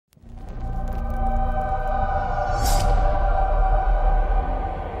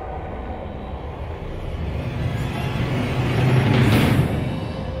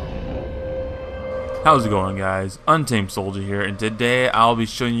How's it going, guys? Untamed Soldier here, and today I'll be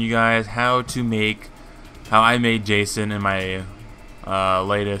showing you guys how I made Jason in my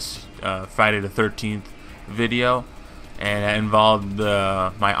latest Friday the 13th video, and that involved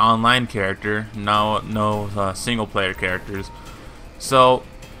my online character, no single player characters. So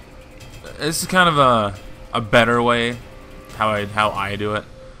this is kind of a better way how I do it.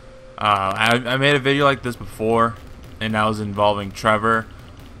 I made a video like this before, and that was involving Trevor,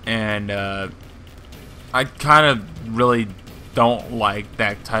 and I kind of really don't like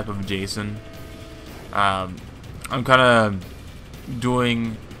that type of Jason. I'm kind of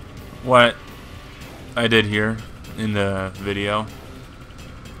doing what I did here in the video.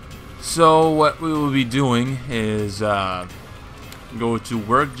 So what we will be doing is go to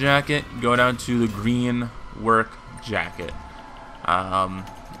work jacket, go down to the green work jacket. I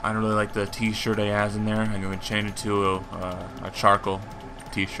don't really like the t-shirt he has in there. I'm going to change it to a charcoal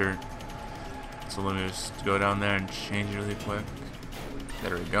t-shirt. So let me just go down there and change it really quick.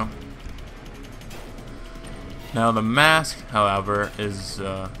 There we go. Now the mask, however, is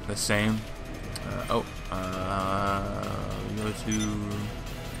the same. Go to...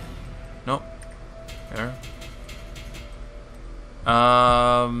 Nope. There.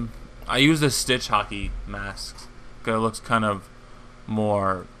 I use the Stitch hockey mask because it looks kind of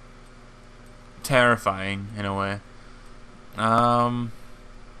more terrifying in a way.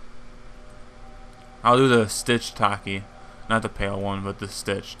 I'll do the stitched hockey, not the pale one, but the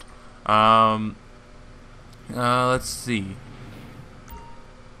stitched. Let's see.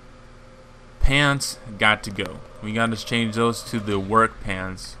 Pants got to go. We got to change those to the work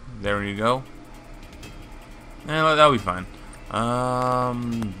pants. There we go. Yeah, that'll be fine.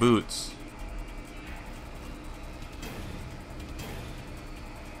 Boots.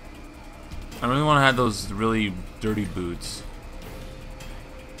 I really want to have those really dirty boots.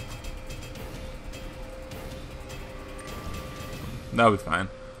 That'll be fine.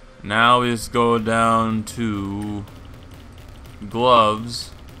 Now we just go down to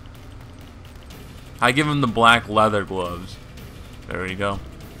gloves. I give him the black leather gloves. There we go.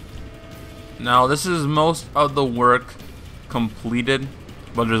 Now this is most of the work completed,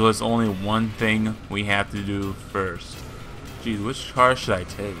 but there's only one thing we have to do first. Geez, which car should I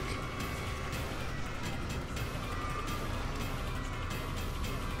take?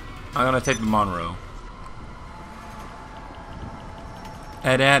 I'm gonna take the Monroe.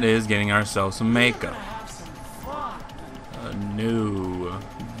 And that is getting ourselves some makeup. No.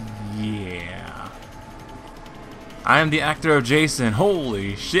 Yeah. I am the actor of Jason.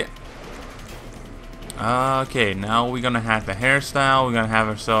 Holy shit. Okay, now we're gonna have the hairstyle. We're gonna have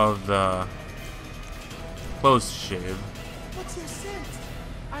ourselves the close shave. What's your scent?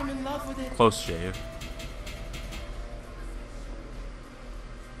 I'm in love with it. Close shave.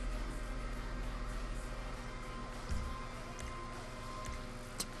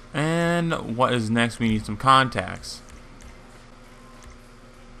 And what is next? We need some contacts.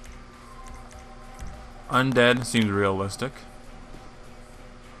 Undead seems realistic.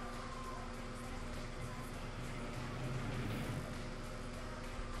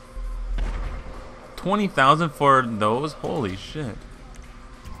 $20,000 for those? Holy shit.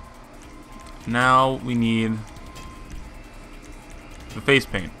 Now we need the face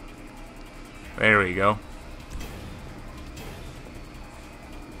paint. There we go.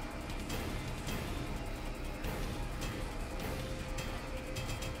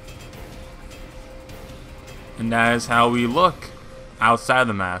 And that is how we look outside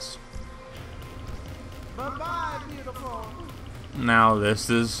the mask. Bye-bye, beautiful. Now this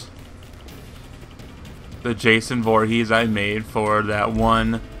is the Jason Voorhees I made for that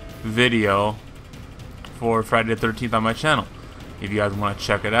one video for Friday the 13th on my channel. If you guys want to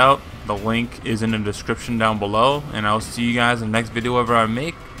check it out, the link is in the description down below, and I'll see you guys in the next video ever I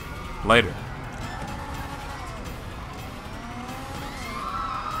make. Later.